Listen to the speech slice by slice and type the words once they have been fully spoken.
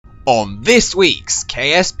on this week's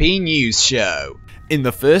KSP News Show. In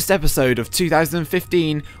the first episode of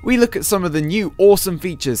 2015, we look at some of the new awesome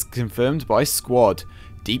features confirmed by Squad,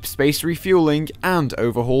 deep space refueling, and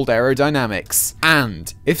overhauled aerodynamics.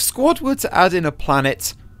 And if Squad were to add in a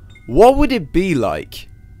planet, what would it be like?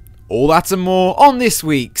 All that and more on this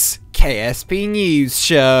week's KSP News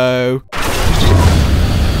Show.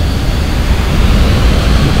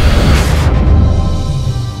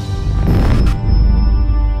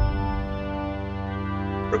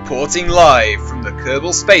 Reporting live from the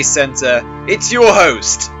Kerbal Space Center, it's your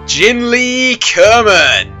host, Jinli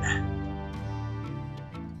Kerman.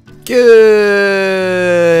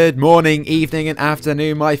 Good morning, evening and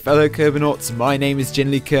afternoon, my fellow Kerbonauts. My name is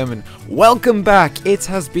Jinli Kerman. Welcome back. It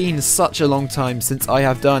has been such a long time since I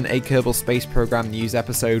have done a Kerbal Space Program news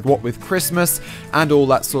episode, what with Christmas and all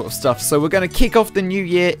that sort of stuff. So we're going to kick off the new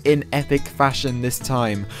year in epic fashion this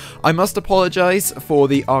time. I must apologise for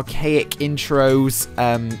the archaic intros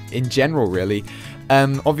in general, really.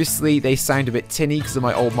 Obviously they sound a bit tinny because of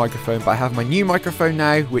my old microphone, but I have my new microphone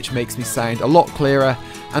now, which makes me sound a lot clearer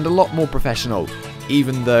and a lot more professional,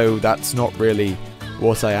 even though that's not really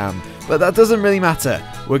what I am. But that doesn't really matter.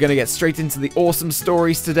 We're going to get straight into the awesome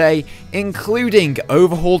stories today, including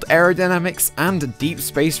overhauled aerodynamics and deep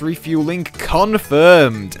space refueling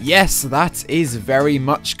confirmed. Yes, that is very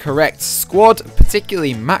much correct. Squad,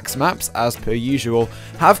 particularly Max Maps, as per usual,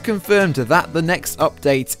 have confirmed that the next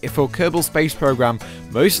update for Kerbal Space Program,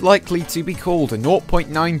 most likely to be called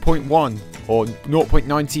 0.9.1 or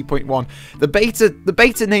 0.90.1. The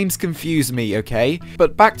beta names confuse me, okay?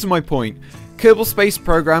 But back to my point. Kerbal Space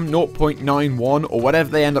Program 0.91, or whatever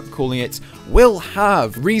they end up calling it, will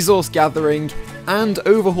have resource gathering and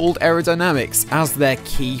overhauled aerodynamics as their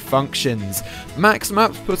key functions. Max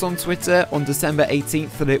Maps put on Twitter on December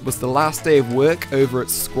 18th that it was the last day of work over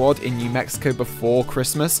at Squad in New Mexico before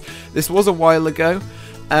Christmas. This was a while ago,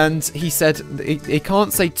 and he said he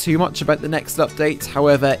can't say too much about the next update.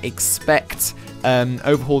 However, expect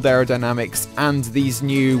overhauled aerodynamics and these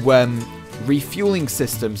new refueling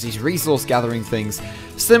systems, these resource gathering things,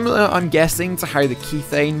 similar, I'm guessing, to how the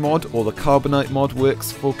Kethane mod or the Carbonite mod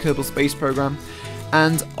works for Kerbal Space Program,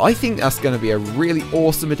 and I think that's going to be a really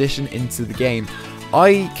awesome addition into the game.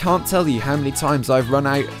 I can't tell you how many times I've run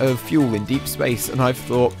out of fuel in deep space and I've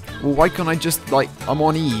thought, well, why can't I just, I'm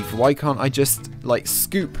on Eve, why can't I just,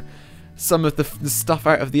 scoop some of the stuff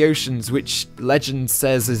out of the oceans, which legend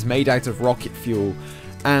says is made out of rocket fuel,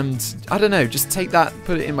 and, I don't know, just take that,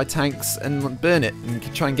 put it in my tanks, and burn it,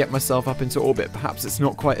 and try and get myself up into orbit. Perhaps it's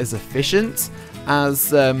not quite as efficient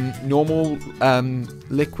as normal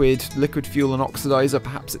liquid fuel and oxidizer.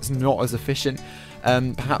 Perhaps it's not as efficient.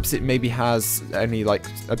 Perhaps it maybe has only,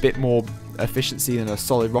 a bit more efficiency than a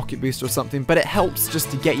solid rocket booster or something, but it helps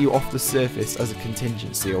just to get you off the surface as a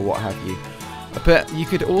contingency or what have you. But you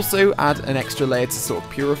could also add an extra layer to sort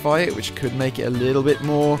of purify it, which could make it a little bit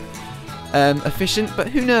more efficient, but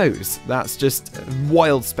who knows? That's just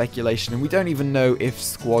wild speculation, and we don't even know if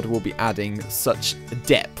Squad will be adding such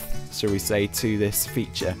depth, shall we say, to this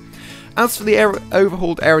feature. As for the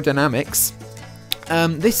overhauled aerodynamics,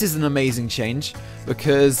 this is an amazing change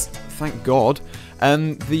because, thank God,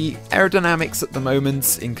 the aerodynamics at the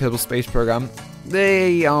moment in Kerbal Space Program,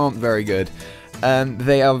 they aren't very good.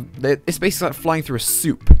 It's basically like flying through a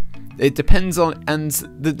soup. It depends on, and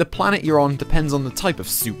the planet you're on depends on the type of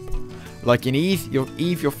soup. Like in Eve,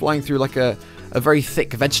 you're flying through like a very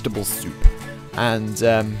thick vegetable soup, and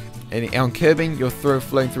on Kerbin you're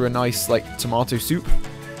flowing through a nice tomato soup,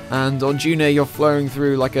 and on Juno you're flowing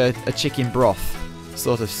through like a chicken broth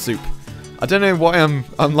sort of soup. I don't know why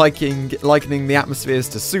I'm likening the atmospheres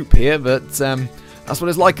to soup here, but that's what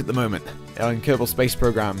it's like at the moment on Kerbal Space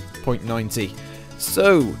Program 0.90.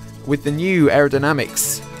 So with the new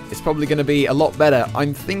aerodynamics, it's probably going to be a lot better.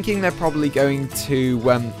 I'm thinking they're probably going to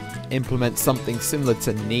implement something similar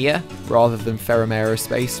to Nia rather than Ferrum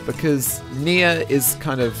Aerospace, because Nia is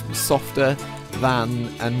kind of softer than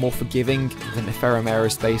and more forgiving than Ferrum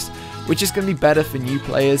Aerospace, which is going to be better for new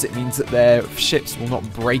players. It means that their ships will not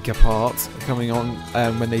break apart coming on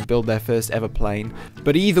when they build their first ever plane.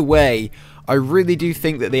 But either way, I really do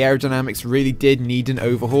think that the aerodynamics really did need an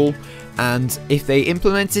overhaul, and if they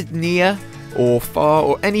implemented Nia or FAR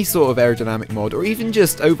or any sort of aerodynamic mod, or even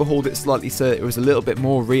just overhauled it slightly so it was a little bit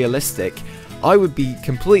more realistic, I would be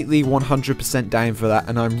completely 100% down for that,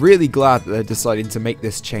 and I'm really glad that they're deciding to make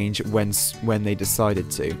this change when they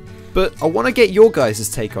decided to. But I want to get your guys'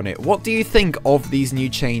 take on it. What do you think of these new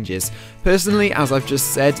changes? Personally, as I've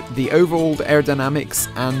just said, the overhauled aerodynamics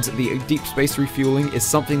and the deep space refueling is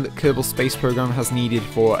something that Kerbal Space Program has needed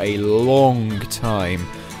for a long time.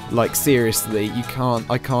 Like seriously,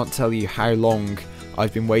 I can't tell you how long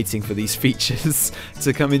I've been waiting for these features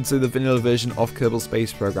to come into the vanilla version of Kerbal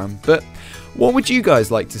Space Program. But what would you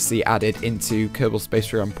guys like to see added into Kerbal Space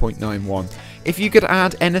Program 0.91? If you could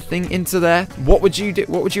add anything into there, what would you do?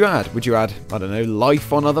 What would you add? Would you add, I don't know,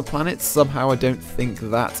 life on other planets? Somehow I don't think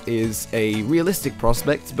that is a realistic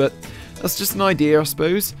prospect, but that's just an idea, I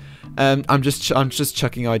suppose. I'm just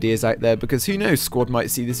chucking ideas out there because who knows, Squad might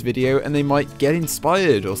see this video and they might get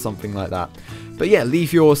inspired or something like that. But yeah,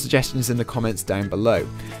 leave your suggestions in the comments down below.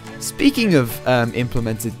 Speaking of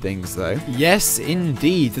implemented things though, yes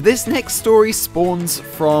indeed, this next story spawns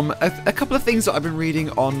from a couple of things that I've been reading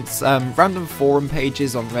on random forum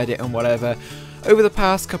pages on Reddit and whatever over the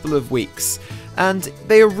past couple of weeks. And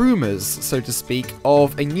they are rumours, so to speak,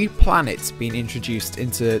 of a new planet being introduced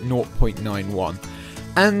into 0.91.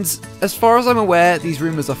 And as far as I'm aware, these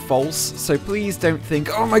rumours are false, so please don't think,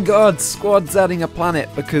 oh my god, Squad's adding a planet,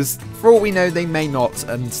 because for all we know they may not,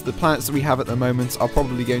 and the planets that we have at the moment are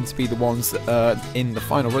probably going to be the ones that are in the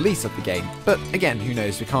final release of the game. But again, who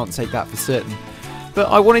knows, we can't take that for certain. But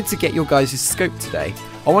I wanted to get your guys' scope today.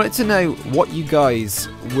 I wanted to know what you guys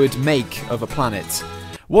would make of a planet.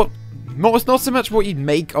 Not so much what you'd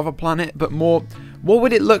make of a planet, but more, what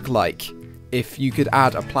would it look like if you could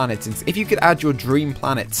add a planet, if you could add your dream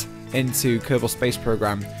planet into Kerbal Space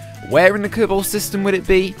Program? Where in the Kerbal system would it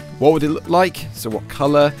be? What would it look like? So what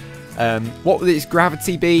colour? What would its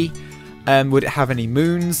gravity be? Would it have any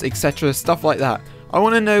moons, etc.? Stuff like that. I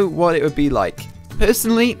want to know what it would be like.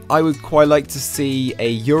 Personally, I would quite like to see a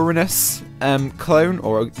Uranus clone,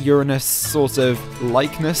 or a Uranus sort of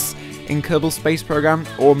likeness in Kerbal Space Program,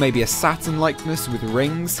 or maybe a Saturn likeness with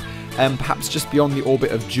rings, perhaps just beyond the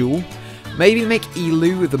orbit of Jool. Maybe make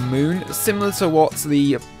Elu the moon, similar to what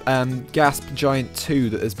the Gasp Giant 2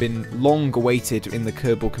 that has been long awaited in the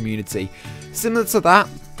Kerbal community. Similar to that,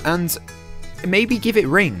 and maybe give it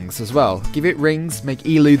rings as well. Give it rings, make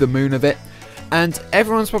Elu the moon of it. And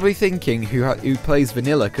everyone's probably thinking, who plays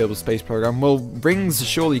vanilla Kerbal Space Program, well, rings are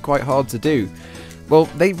surely quite hard to do. Well,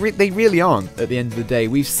 they really aren't at the end of the day.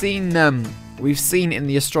 We've seen in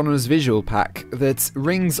the Astronomer's Visual Pack that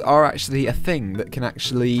rings are actually a thing that can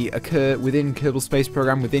actually occur within Kerbal Space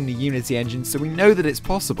Program, within the Unity engine, so we know that it's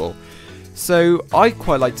possible. So I'd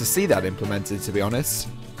quite like to see that implemented, to be honest.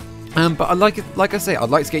 But like I say, I'd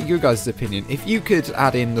like to get your guys' opinion. If you could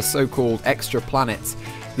add in the so-called extra planet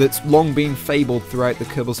that's long been fabled throughout the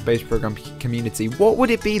Kerbal Space Program community, what would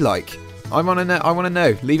it be like? I want to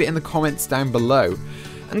know. Leave it in the comments down below.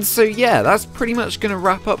 And so yeah, that's pretty much going to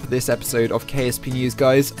wrap up this episode of KSP News,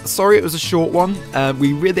 guys. Sorry it was a short one.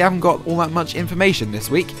 We really haven't got all that much information this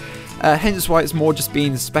week. Hence why it's more just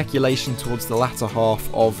been speculation towards the latter half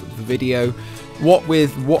of the video. What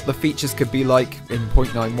the features could be like in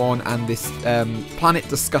 0.91 and this planet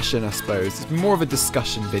discussion, I suppose. It's more of a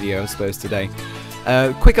discussion video, I suppose, today.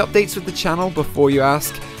 Quick updates with the channel before you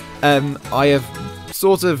ask. I have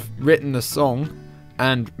sort of written a song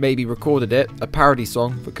and maybe recorded it, a parody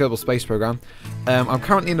song for Kerbal Space Program. I'm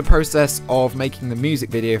currently in the process of making the music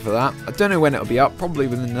video for that. I don't know when it'll be up, probably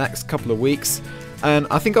within the next couple of weeks. And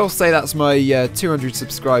I think I'll say that's my 200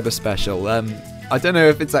 subscriber special. I don't know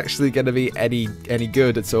if it's actually going to be any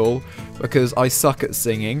good at all, because I suck at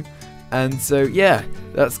singing. And so yeah,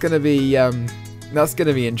 that's going to be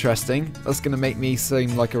interesting. That's going to make me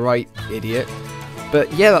seem like a right idiot.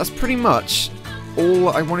 But yeah, that's pretty much all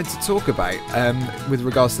I wanted to talk about with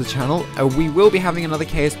regards to the channel. We will be having another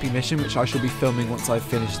KSP mission, which I shall be filming once I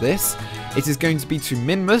finish this. It is going to be to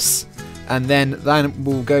Minmus, and then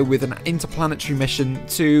we'll go with an interplanetary mission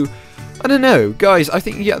to, I don't know, guys, I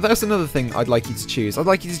think, yeah, that's another thing I'd like you to choose. I'd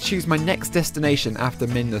like you to choose my next destination after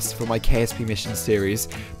Minmus for my KSP mission series.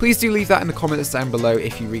 Please do leave that in the comments down below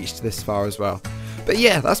if you reached this far as well. But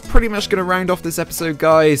yeah, that's pretty much going to round off this episode,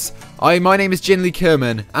 guys. My name is Jinley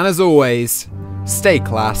Kerman, and as always, stay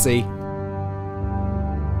classy.